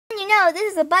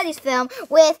this is a buddies film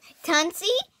with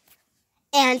Tunsi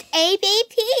and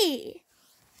ABP.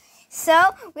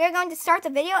 So we're going to start the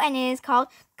video, and it is called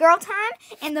Girl Time.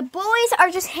 And the boys are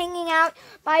just hanging out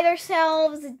by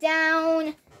themselves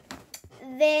down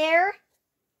there.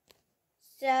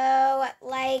 So,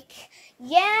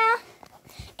 yeah.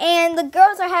 And the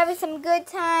girls are having some good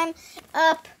time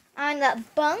up on the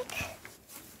bunk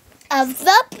Of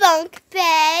the bunk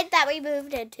bed that we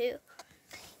moved into.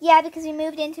 Yeah, because we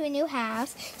moved into a new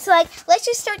house. So, let's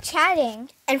just start chatting.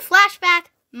 And flashback,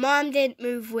 Mom didn't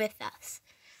move with us.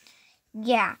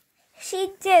 Yeah,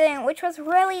 she didn't, which was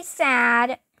really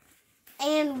sad.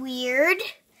 And weird.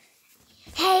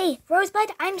 Hey,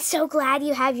 Rosebud, I'm so glad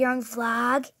you have your own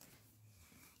vlog.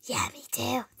 Yeah, me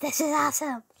too. This is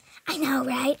awesome. I know,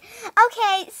 right?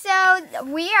 Okay, so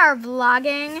we are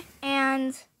vlogging,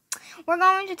 and we're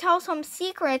going to tell some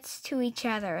secrets to each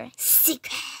other.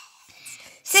 Secrets.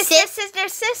 Sister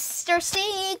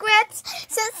secrets.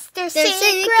 Sister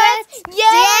secrets.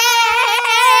 Yeah!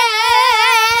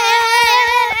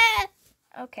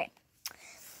 Okay.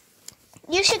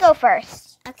 You should go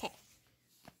first. Okay.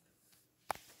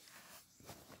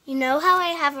 You know how I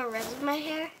have a rose in my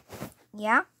hair?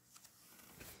 Yeah?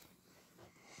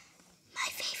 My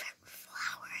favorite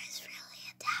flower is really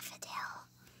a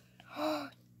daffodil.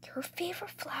 Your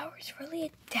favorite flower is really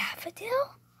a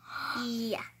daffodil?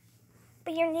 Yeah.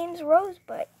 But your name's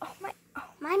Rosebud. My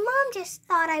mom just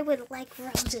thought I would like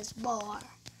roses more.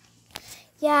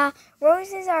 Yeah,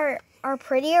 roses are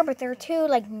prettier, but they're too,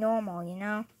 normal, you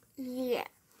know? Yeah.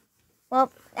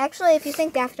 Well, actually, if you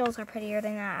think daffodils are prettier,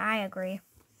 then I agree.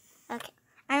 Okay.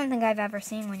 I don't think I've ever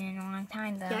seen one in a long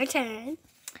time, though. Your turn.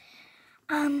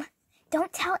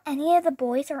 Don't tell any of the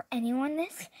boys or anyone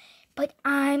this, but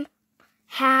I'm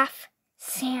half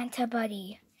Santa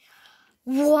Buddy.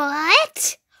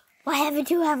 What? Why haven't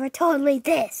you ever told me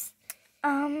this?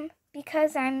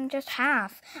 Because I'm just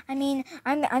half. I mean,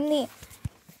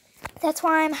 that's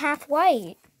why I'm half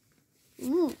white.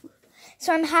 Ooh.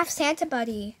 So I'm half Santa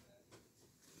Buddy.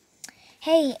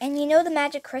 Hey, and you know the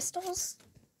magic crystals?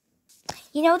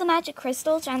 You know the magic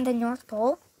crystals on the North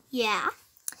Pole? Yeah.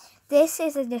 This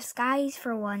is a disguise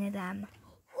for one of them.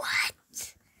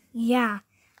 What? Yeah.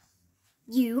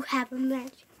 You have a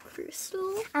magic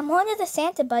crystal? I'm one of the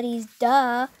Santa Buddies,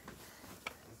 duh.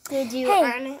 Did you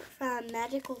earn it from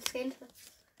Magical Santa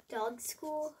Dog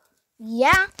School?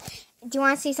 Yeah. Do you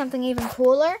want to see something even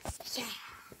cooler? Yeah.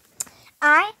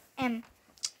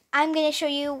 I'm going to show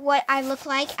you what I look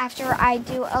like after I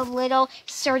do a little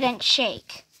certain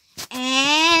shake.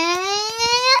 And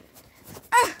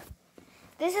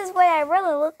this is what I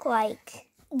really look like.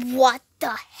 What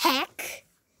the heck?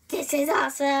 This is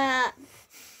awesome.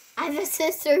 I have a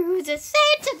sister who's a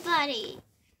Santa Buddy.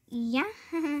 Yeah.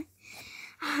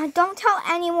 Don't tell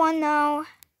anyone, though.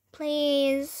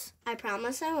 Please. I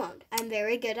promise I won't. I'm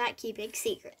very good at keeping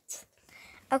secrets.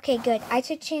 Okay, good. I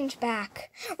should change back.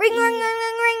 Ring, ring, ring, ring,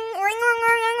 ring, ring, ring,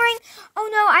 ring, ring, ring. Oh,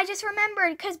 no, I just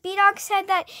remembered, because B-Dog said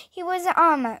that he was,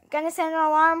 gonna set an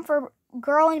alarm for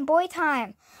girl and boy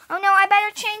time. Oh, no, I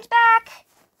better change back.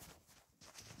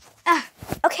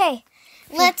 Okay.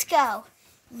 Let's go.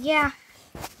 Yeah.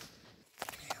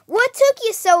 What took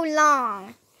you so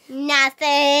long?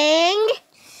 Nothing.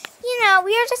 You know,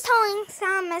 we were just telling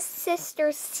some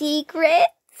sister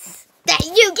secrets. That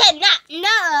you cannot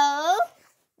know.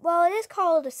 Well, it is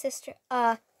called a sister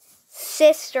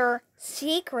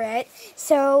secret,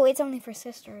 so it's only for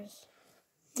sisters.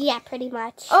 Yeah, pretty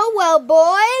much. Oh, well,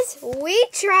 boys, we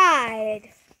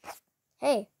tried.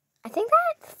 Hey, I think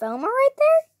that filmer right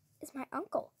there is my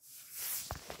uncle.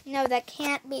 No, that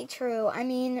can't be true. I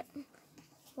mean,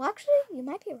 well, actually, you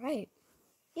might be right.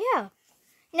 Yeah.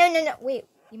 No, wait,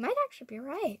 you might actually be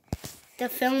right. The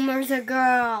filmer's a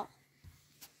girl.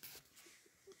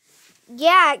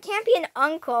 Yeah, it can't be an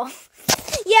uncle.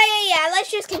 Yeah,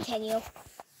 let's just continue.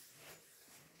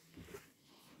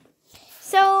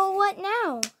 So, what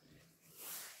now?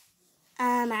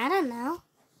 I don't know.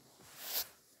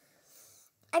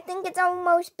 I think it's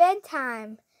almost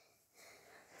bedtime.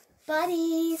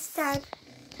 Buddies, time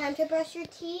to brush your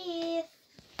teeth.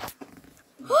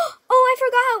 Oh, I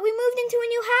forgot. We moved into a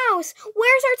new house.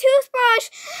 Where's our toothbrush?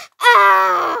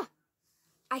 Ah!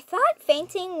 I thought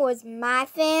fainting was my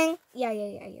thing. Yeah,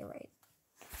 you're right.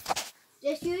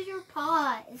 Just use your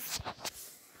paws.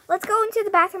 Let's go into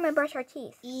the bathroom and brush our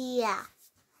teeth. Yeah.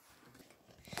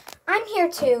 I'm here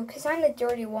too, because I'm the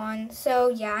dirty one. So,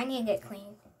 yeah, I need to get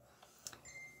clean.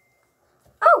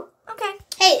 Oh, okay.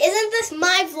 Hey, isn't this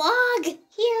my vlog?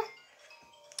 Here.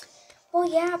 Well,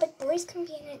 yeah, but boys can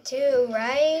be in it too,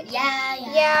 right? Yeah.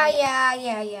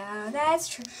 That's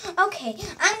true. Okay,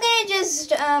 I'm gonna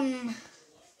just,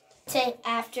 Say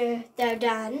after they're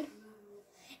done.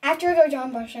 after they're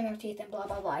done brushing their teeth and blah,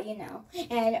 blah, blah, you know.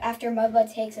 And after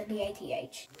Bubba takes a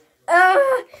BATH.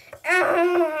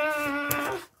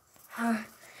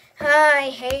 I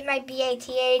hate my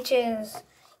BATHs.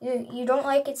 You don't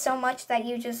like it so much that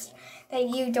you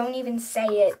don't even say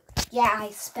it. Yeah,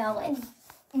 I spell it.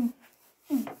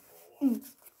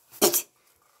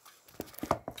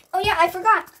 Oh yeah, I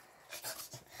forgot.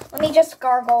 Let me just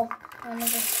gargle. Let me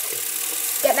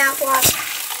just get mouthwash.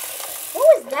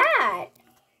 What was that?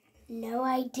 No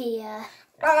idea.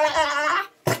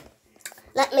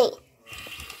 Let me.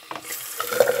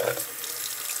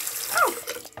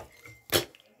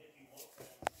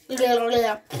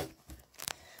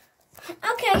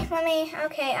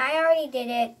 Okay, I already did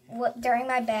it during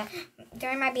my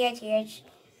BITH.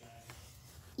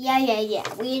 Yeah.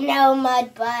 We know,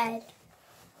 Mudbud.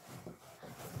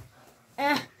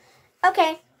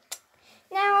 Okay.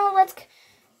 Now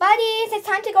buddies, it's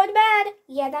time to go to bed.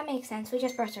 Yeah, that makes sense. We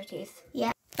just brushed our teeth.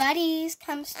 Yeah. Buddies,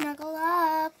 come snuggle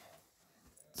up.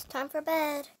 It's time for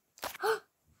bed.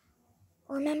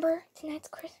 Remember, tonight's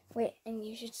Christmas. Wait, and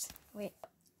you should wait.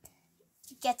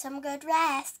 Get some good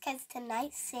rest, because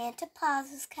tonight Santa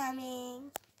Claus is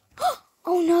coming.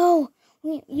 Oh no!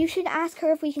 You should ask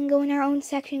her if we can go in our own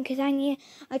section, because I need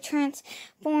a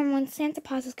transform when Santa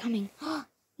Claus is coming.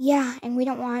 Yeah, and we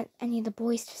don't want any of the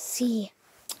boys to see.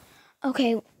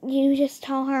 Okay, you just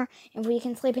tell her if we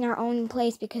can sleep in our own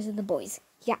place because of the boys.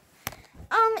 Yeah.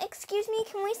 Excuse me,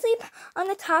 can we sleep on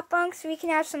the top bunk so we can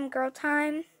have some girl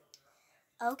time?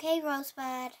 Okay,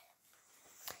 Rosebud.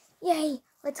 Yay,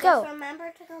 let's go. Just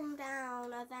remember to come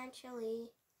down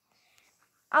eventually.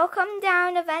 I'll come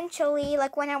down eventually,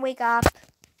 like when I wake up.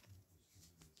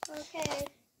 Okay.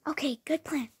 Okay, good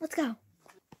plan. Let's go.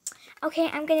 Okay,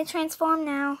 I'm gonna transform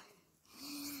now.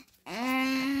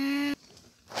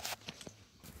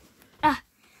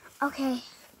 Okay.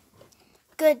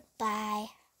 Goodbye.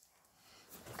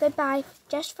 Goodbye,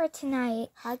 just for tonight.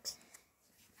 Hugs.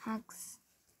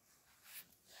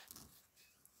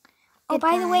 Oh,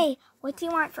 by the Goodbye. way, what do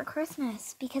you want for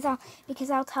Christmas? Because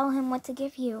I'll tell him what to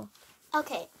give you.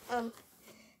 Okay.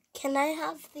 Can I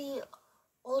have the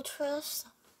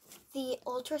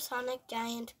ultrasonic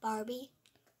giant Barbie?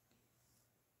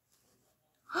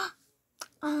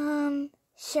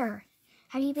 Sure.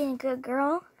 Have you been a good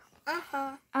girl?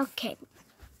 Uh-huh. Okay.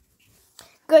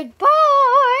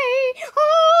 Goodbye.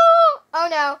 Oh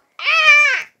no.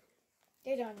 Ah!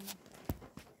 They're done.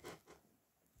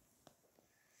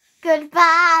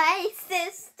 Goodbye,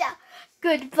 sister.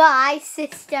 Goodbye,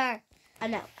 sister. Oh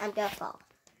no, I'm gonna fall.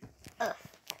 Ugh.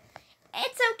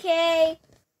 It's okay.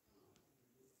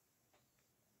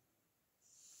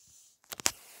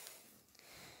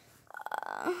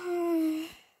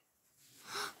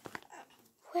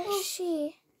 Where's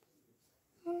she?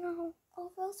 Oh no.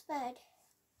 Oh, Rosebud.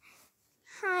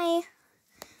 Hi.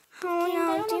 Oh Came no.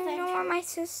 down Do you know where my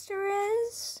sister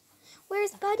is?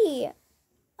 Where's Buddy?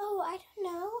 Oh, I don't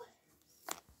know.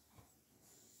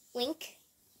 Wink.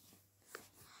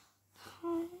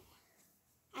 Oh,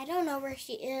 I don't know where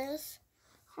she is.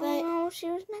 But no, she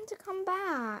was meant to come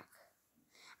back.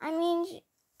 I mean,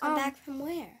 come back from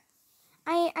where?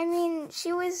 I mean,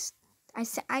 she was. I'm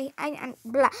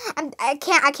blah. I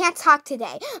can't talk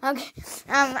today. Okay.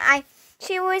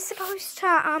 She was supposed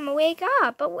to wake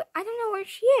up, but I don't know where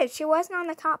she is. She wasn't on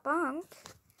the top bunk.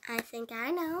 I think I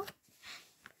know.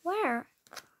 Where?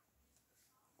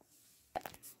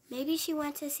 Maybe she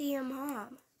went to see your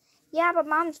mom. Yeah, but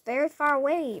Mom's very far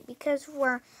away because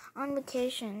we're on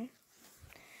vacation.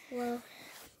 Well,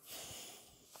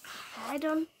 I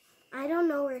don't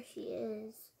know where she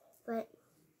is, but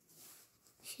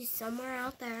she's somewhere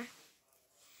out there.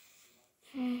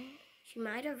 She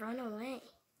might have run away.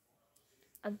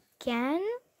 Again?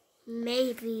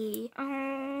 Maybe.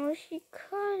 Oh, she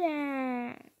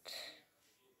couldn't.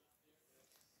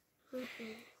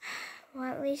 Well,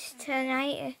 at least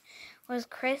tonight was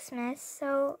Christmas,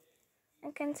 so I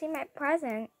can see my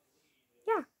present.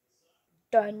 Yeah.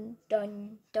 Dun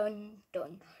dun dun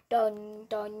dun dun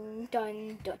dun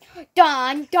dun dun dun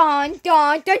dun dun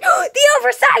dun. The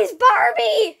oversized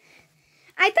Barbie.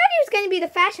 I thought he was going to be the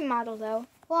fashion model, though.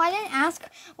 Well,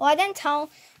 I didn't tell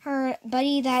her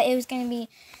buddy that it was going to be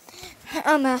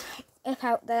that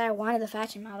I wanted the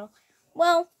fashion model.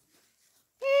 Well,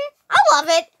 I love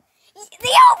it.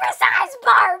 The oversized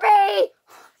Barbie.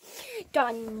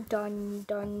 Dun dun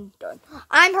dun dun.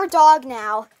 I'm her dog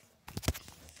now.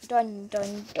 Dun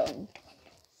dun dun.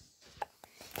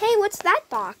 Hey, what's that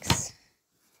box?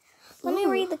 Let me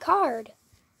read the card.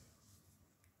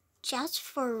 Just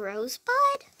for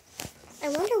Rosebud? I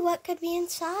wonder what could be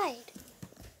inside.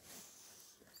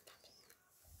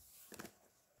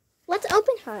 Let's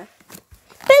open her.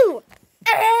 Boo!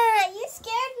 You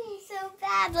scared me so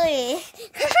badly.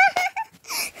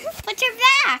 Put your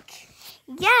back.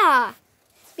 Yeah,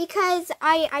 because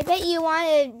I bet you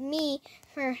wanted me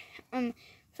for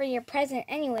your present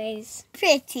anyways.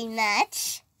 Pretty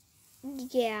much.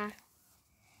 Yeah.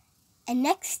 And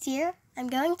next year, I'm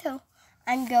going to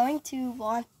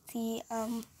want the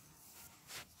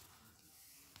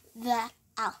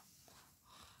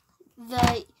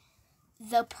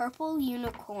purple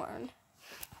unicorn.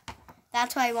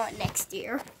 That's what I want next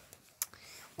year.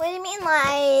 What do you mean,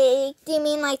 like? Do you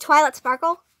mean like Twilight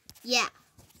Sparkle? Yeah.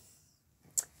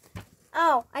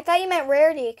 Oh, I thought you meant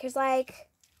Rarity, cause like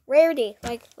Rarity,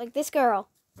 like this girl,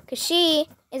 cause she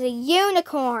is a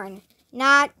unicorn,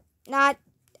 not,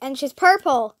 and she's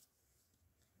purple.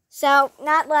 So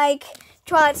not like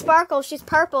Twilight Sparkle, she's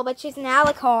purple, but she's an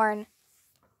alicorn.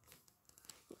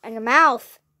 And a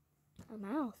mouth.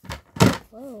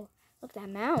 Whoa, look at that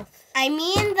mouth. I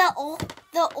mean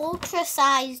the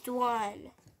ultra-sized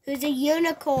one, who's a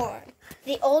unicorn.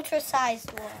 The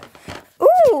ultra-sized one.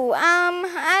 Ooh,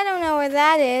 I don't know where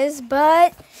that is,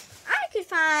 but I could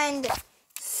find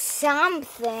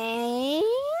something.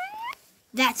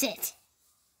 That's it.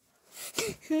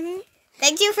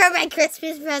 Thank you for my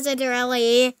Christmas present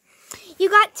early. You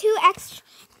got two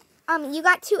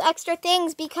extra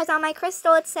things because on my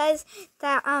crystal it says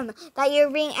that that you're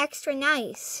being extra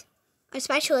nice,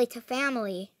 especially to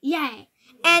family. Yay.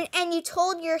 And you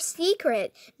told your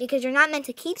secret because you're not meant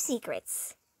to keep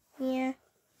secrets. Yeah.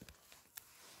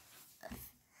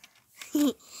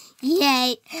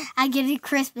 Yay. I get a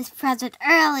Christmas present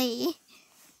early.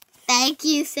 Thank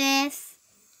you, sis.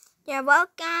 You're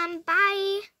welcome.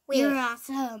 Bye. Wait, You're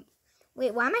awesome.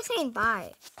 wait, why am I saying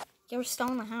bye? You're still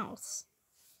in the house.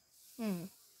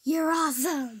 You're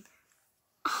awesome.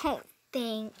 Oh,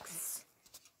 thanks.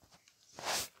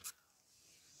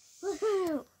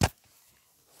 Woohoo.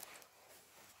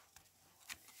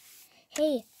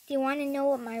 Hey, do you want to know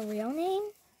what my real name?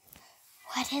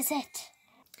 What is it?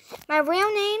 My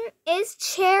real name is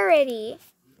Charity.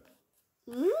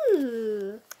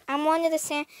 Ooh. I'm one of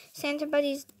the Santa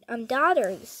Buddy's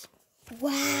daughters.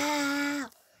 Wow.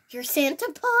 You're Santa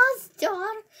Paws'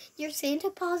 daughter? You're Santa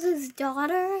Paws'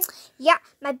 daughter? Yeah,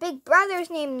 my big brother's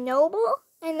named Noble,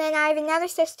 and then I have another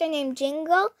sister named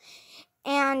Jingle,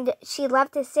 and she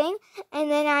loved to sing.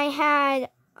 And then I had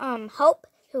Hope,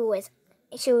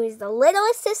 she was the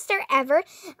littlest sister ever.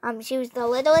 She was the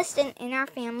littlest in our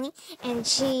family, and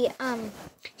she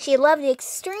loved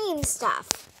extreme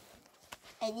stuff.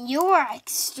 And you're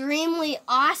extremely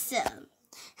awesome.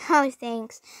 Oh,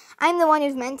 thanks. I'm the one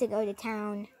who's meant to go to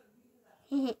town.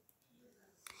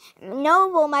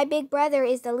 Noble, my big brother,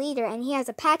 is the leader, and he has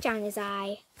a patch on his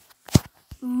eye.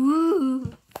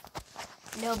 Ooh.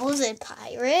 Noble's a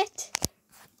pirate?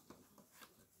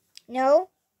 No?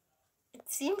 It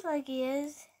seems like he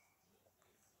is.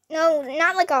 No,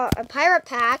 not like a pirate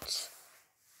patch.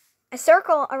 A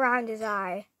circle around his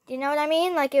eye. Do you know what I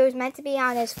mean? Like it was meant to be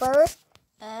on his fur.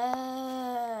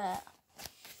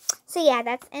 So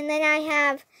yeah, and then I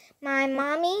have my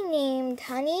mommy named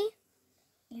Honey.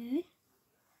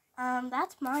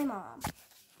 That's my mom.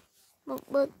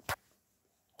 What?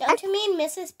 Don't you mean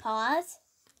Mrs. Paws?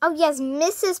 Oh yes,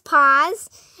 Mrs. Paws.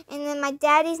 And then my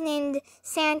daddy's named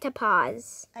Santa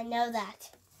Paws. I know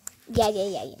that. Yeah.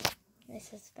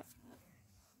 Mrs. Paws.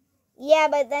 Yeah,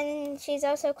 but then she's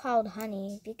also called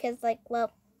Honey because, like,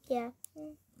 well, yeah.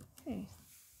 Yeah.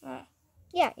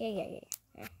 I'm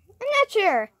not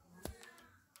sure.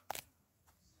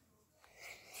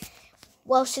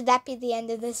 Well, should that be the end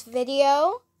of this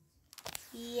video?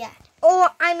 Yeah. Or,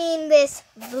 I mean, this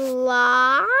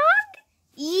vlog?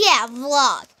 Yeah,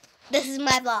 vlog. This is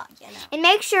my vlog, you know. And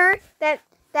make sure that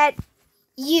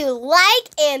you like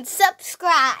and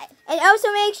subscribe. and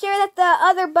also make sure that the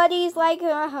other buddies, like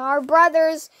our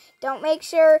brothers, make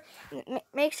sure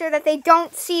that they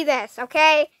don't see this,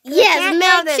 okay? Yes,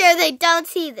 make sure they don't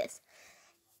see this.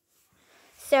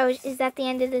 So, is that the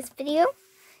end of this video?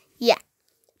 Yeah.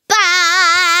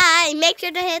 Bye. Make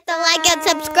sure to hit the like and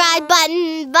subscribe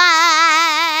button.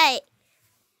 Bye.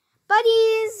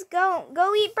 Buddies,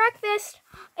 go eat breakfast.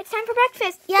 It's time for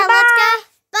breakfast. Yeah, Goodbye. let's go.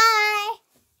 Bye.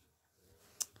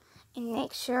 And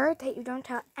make sure that you don't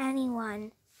tell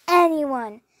anyone,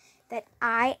 that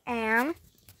I am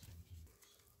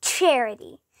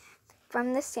Charity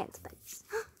from the Santa Buddies.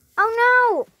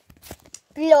 Oh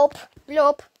no! Bloop.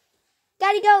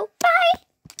 Gotta go. Bye.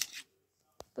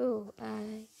 Ooh,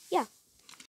 Yeah.